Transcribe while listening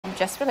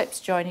Jess Phillips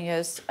joining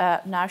us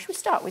now. Should we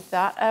start with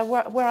that?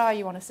 Where are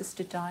you on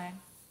assisted dying?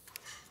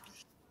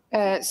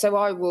 So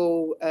I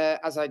will,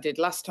 as I did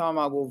last time,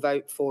 I will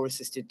vote for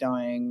assisted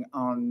dying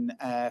on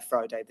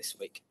Friday this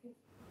week.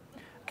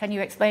 Can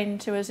you explain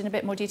to us in a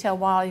bit more detail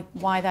why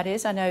that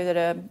is? I know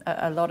that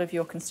a lot of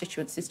your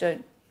constituents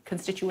don't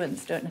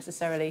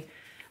necessarily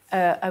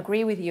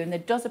agree with you, and there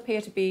does appear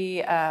to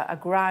be a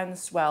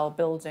groundswell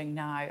building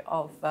now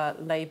of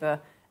Labour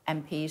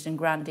MPs and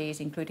grandees,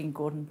 including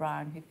Gordon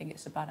Brown, who think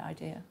it's a bad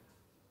idea.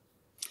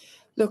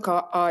 Look,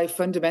 I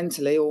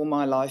fundamentally all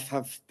my life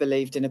have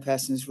believed in a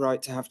person's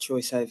right to have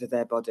choice over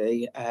their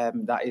body.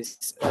 That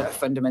is a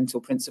fundamental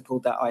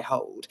principle that I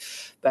hold.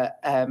 But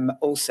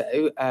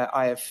also,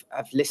 I've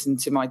listened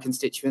to my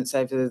constituents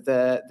over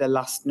the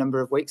last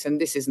number of weeks, and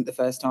this isn't the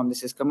first time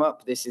this has come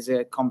up. This is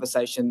a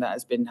conversation that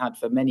has been had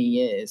for many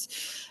years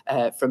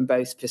from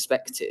both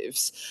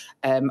perspectives.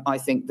 I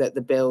think that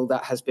the bill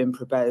that has been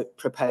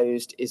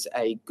proposed is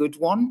a good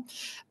one,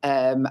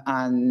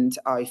 and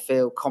I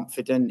feel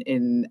confident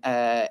in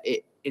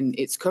it in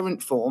its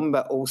current form,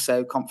 but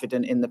also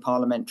confident in the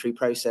parliamentary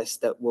process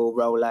that will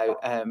roll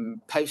out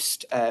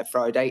post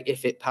Friday,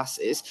 if it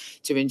passes,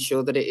 to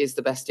ensure that it is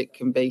the best it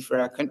can be for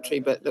our country.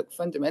 But look,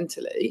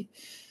 fundamentally,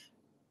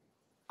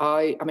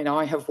 I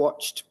have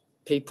watched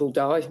people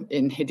die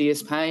in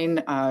hideous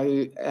pain.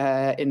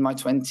 I, in my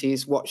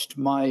 20s, watched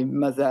my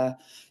mother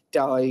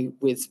die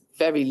with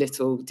very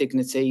little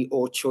dignity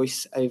or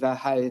choice over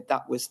how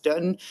that was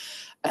done.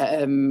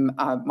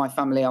 My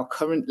family are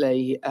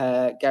currently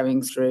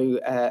going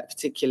through a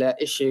particular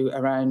issue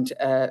around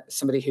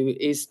somebody who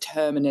is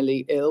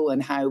terminally ill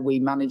and how we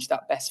manage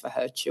that best for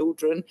her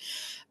children.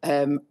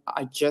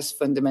 I just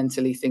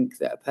fundamentally think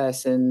that a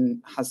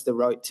person has the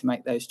right to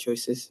make those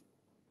choices.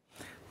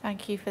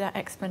 Thank you for that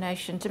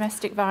explanation.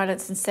 Domestic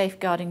Violence and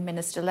Safeguarding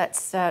Minister,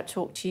 let's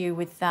talk to you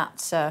with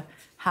that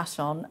hat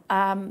on.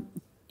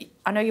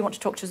 I know you want to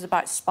talk to us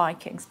about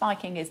spiking.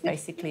 Spiking is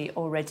basically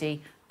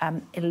already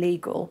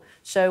illegal.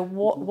 So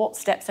what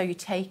steps are you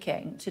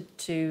taking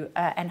to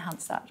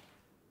enhance that?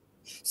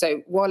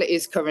 So while it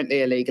is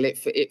currently illegal,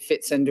 it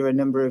fits under a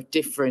number of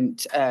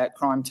different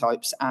crime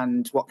types.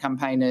 And what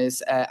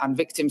campaigners and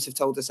victims have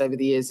told us over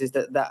the years is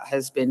that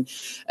has been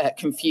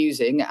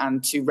confusing,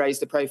 and to raise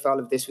the profile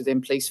of this within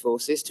police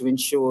forces to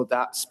ensure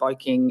that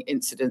spiking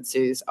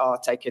incidences are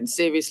taken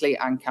seriously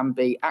and can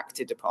be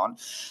acted upon.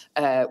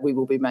 We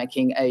will be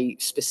making a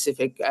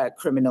specific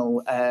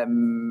criminal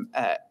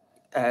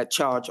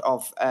charge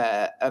of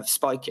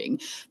spiking,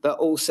 but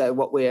also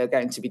what we are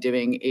going to be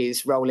doing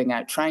is rolling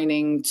out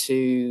training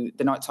to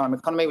the nighttime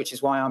economy, which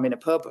is why I'm in a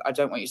pub. I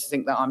don't want you to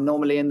think that I'm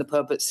normally in the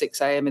pub at 6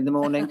 a.m. in the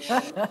morning.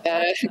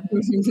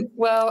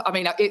 Well, I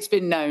mean, it's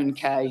been known,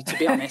 Kay, to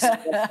be honest.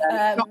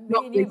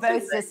 Not you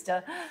both,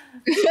 sister.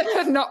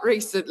 Not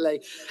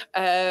recently.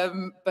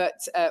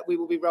 But we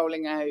will be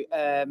rolling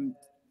out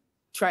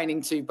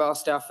training to bar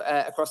staff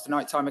across the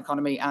nighttime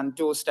economy and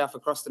door staff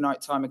across the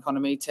nighttime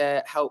economy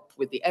to help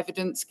with the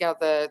evidence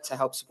gather, to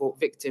help support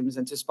victims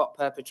and to spot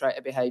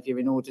perpetrator behaviour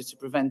in order to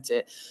prevent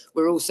it.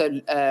 We're also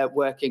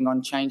working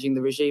on changing the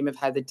regime of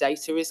how the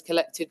data is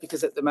collected,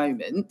 because at the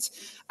moment,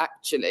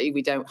 actually,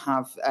 we don't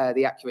have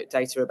the accurate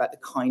data about the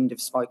kind of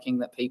spiking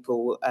that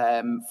people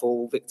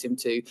fall victim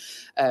to,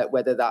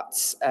 whether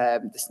that's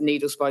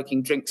needle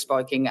spiking, drink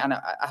spiking, and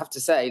I have to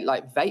say,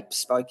 like, vape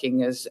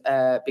spiking has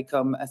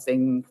become a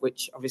thing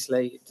which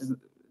obviously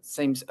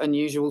seems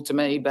unusual to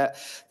me, but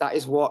that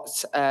is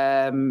what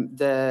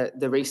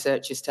the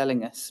research is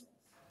telling us.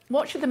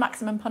 What should the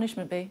maximum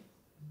punishment be?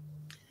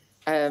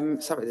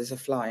 Sorry, there's a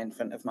fly in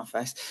front of my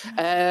face.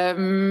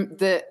 The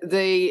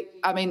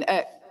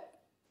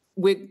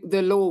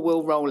law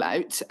will roll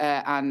out,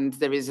 and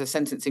there is a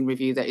sentencing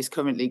review that is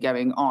currently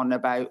going on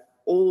about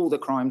all the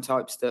crime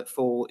types that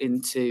fall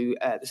into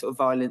the sort of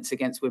violence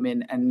against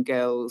women and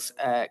girls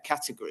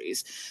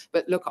categories.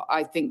 But look,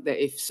 I think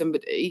that if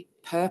somebody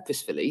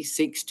purposefully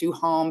seeks to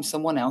harm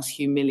someone else,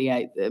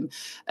 humiliate them,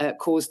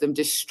 cause them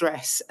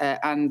distress,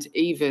 and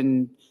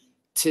even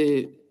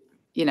to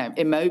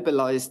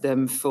immobilise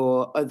them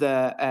for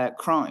other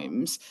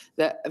crimes,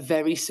 that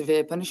very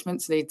severe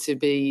punishments need to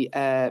be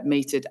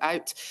meted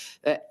out.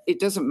 It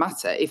doesn't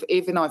matter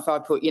even if I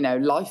put,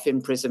 life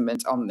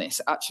imprisonment on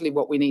this. Actually,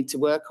 what we need to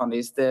work on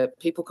is the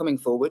people coming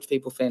forward,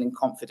 people feeling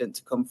confident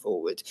to come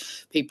forward,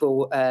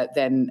 people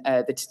then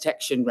the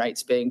detection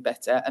rates being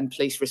better, and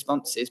police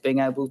responses being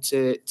able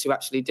to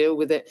actually deal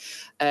with it.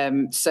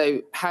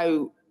 So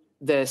how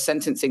the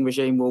sentencing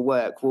regime will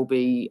work will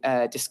be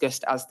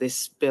discussed as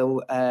this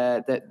bill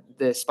that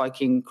the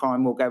spiking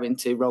crime will go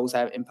into rolls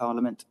out in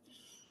Parliament.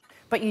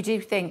 But you do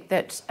think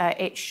that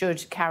it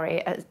should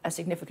carry a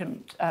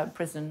significant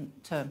prison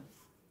term?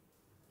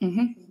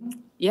 Mm-hmm.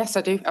 Yes,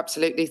 I do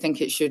absolutely think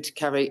it should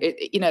carry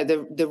it.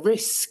 The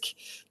risk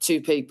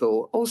to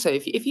people. Also,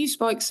 if you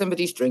spike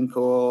somebody's drink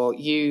or or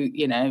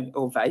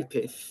vape,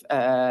 if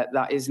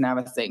that is now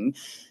a thing,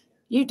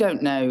 You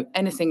don't know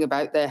anything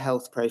about their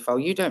health profile.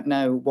 You don't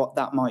know what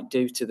that might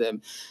do to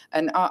them.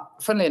 And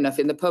funnily enough,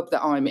 in the pub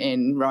that I'm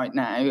in right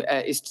now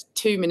is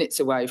 2 minutes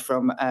away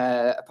from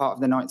a part of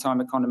the nighttime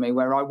economy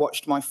where I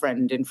watched my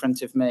friend in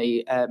front of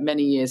me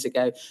many years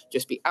ago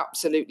just be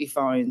absolutely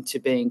fine to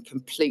being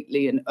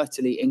completely and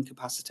utterly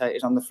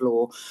incapacitated on the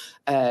floor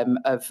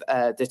of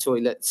the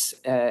toilets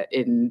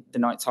in the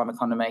nighttime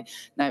economy.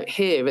 Now,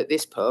 here at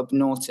this pub,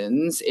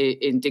 Norton's,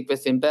 in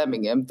Digbeth in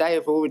Birmingham, they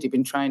have already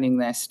been training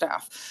their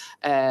staff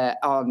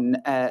on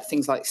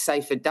things like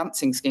safer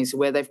dancing schemes,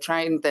 where they've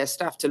trained their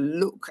staff to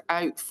look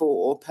out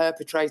for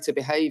perpetrator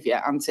behaviour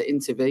and to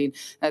intervene.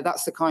 Now,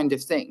 that's the kind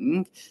of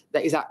thing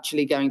that is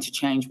actually going to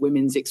change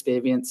women's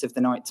experience of the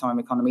nighttime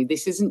economy.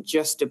 This isn't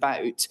just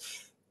about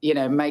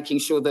making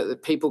sure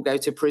that people go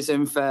to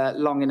prison for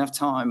long enough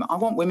time. I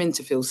want women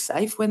to feel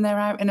safe when they're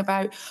out and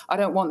about. I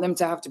don't want them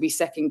to have to be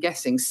second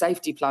guessing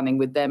safety planning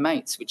with their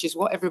mates, which is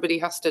what everybody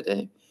has to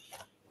do.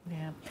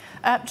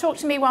 Yeah. Talk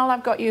to me while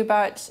I've got you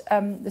about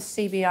the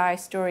CBI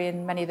story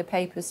in many of the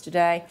papers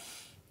today.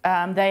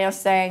 They are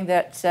saying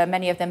that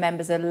many of their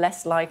members are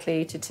less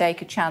likely to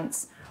take a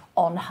chance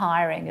on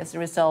hiring as a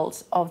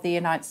result of the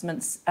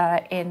announcements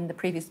in the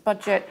previous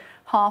budget.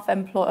 Half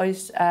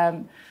employees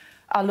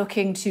are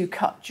looking to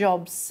cut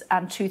jobs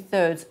and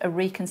 2/3 are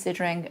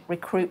reconsidering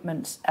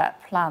recruitment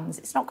plans.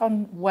 It's not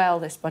gone well,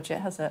 this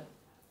budget, has it?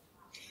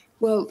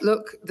 Well,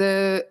 look,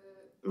 the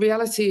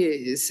reality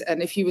is,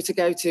 and if you were to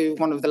go to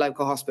one of the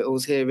local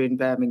hospitals here in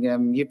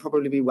Birmingham, you'd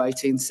probably be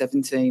waiting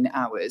 17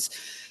 hours.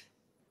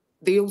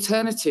 The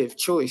alternative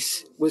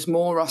choice was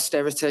more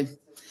austerity.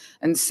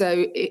 And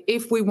so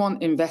if we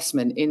want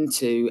investment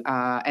into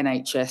our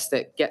NHS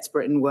that gets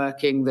Britain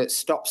working, that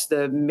stops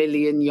the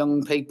million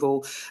young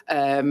people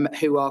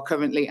who are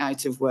currently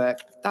out of work,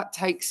 that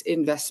takes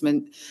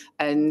investment,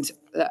 and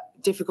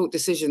difficult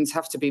decisions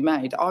have to be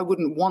made. I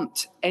wouldn't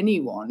want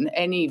anyone,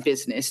 any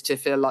business, to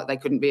feel like they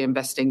couldn't be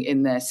investing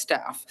in their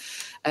staff.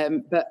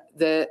 But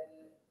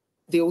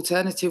the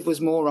alternative was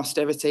more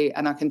austerity,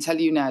 and I can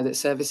tell you now that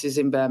services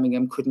in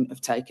Birmingham couldn't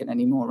have taken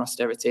any more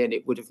austerity, and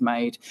it would have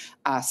made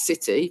our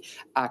city,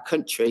 our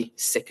country,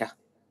 sicker.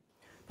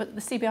 But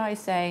the CBI is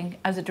saying,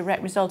 as a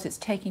direct result, it's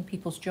taking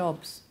people's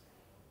jobs.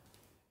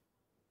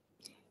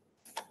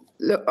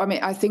 Look, I mean,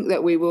 I think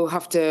that we will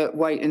have to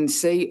wait and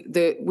see.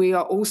 That we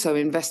are also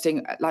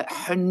investing like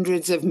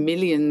hundreds of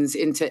millions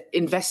into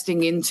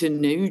investing into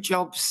new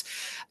jobs.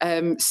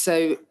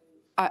 So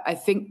I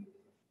think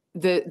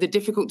the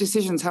difficult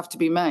decisions have to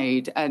be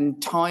made,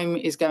 and time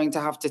is going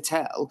to have to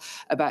tell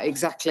about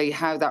exactly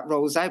how that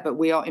rolls out. But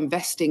we are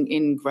investing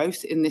in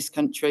growth in this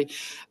country,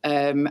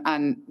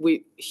 and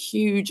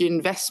huge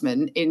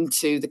investment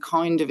into the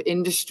kind of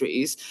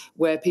industries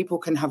where people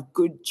can have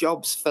good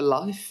jobs for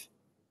life.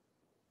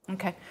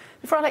 OK.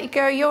 Before I let you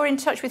go, you're in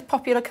touch with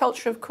popular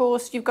culture, of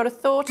course. You've got a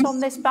thought on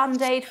this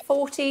Band-Aid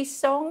 40s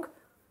song?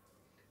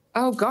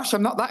 Oh, gosh,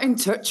 I'm not that in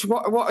touch.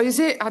 What is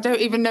it? I don't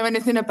even know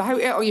anything about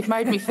it, or you've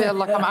made me feel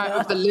like I'm out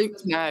of the loop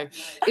now.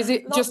 Is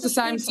it just the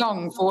same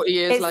song 40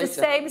 years later? It's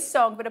the same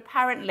song, but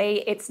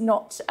apparently it's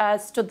not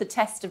stood the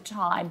test of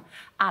time.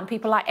 And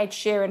people like Ed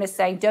Sheeran are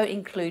saying, don't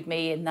include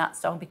me in that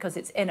song because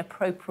it's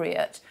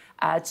inappropriate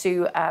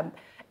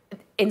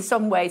in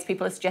some ways,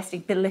 people are suggesting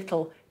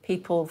belittle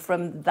people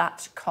from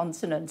that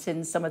continent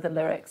in some of the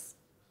lyrics.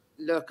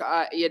 Look,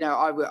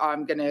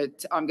 I'm going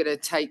to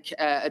take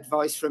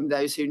advice from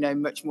those who know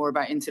much more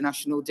about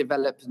international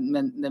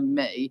development than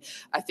me.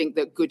 I think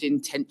that good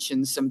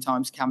intentions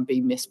sometimes can be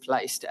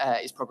misplaced,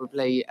 is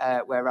probably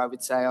where I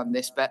would say on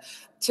this. But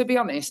to be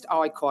honest,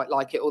 I quite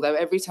like it. Although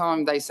every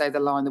time they say the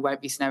line, there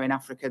won't be snow in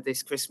Africa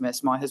this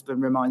Christmas, my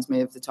husband reminds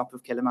me of the top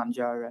of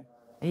Kilimanjaro.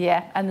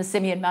 Yeah, and the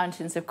Simeon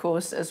Mountains, of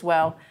course, as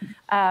well.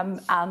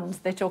 And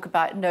they talk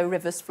about no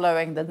rivers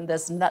flowing, then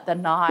there's the Nile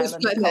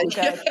and the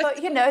Congo. But,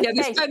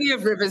 there's plenty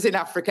of rivers in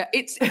Africa.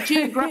 It's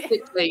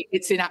geographically,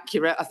 it's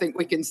inaccurate, I think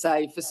we can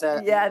say for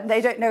certain. Yeah, they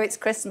don't know it's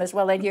Christmas.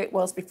 Well, they knew it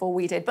was before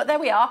we did. But there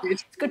we are.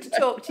 It's good to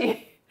talk to you.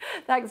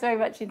 Thanks very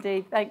much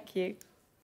indeed. Thank you.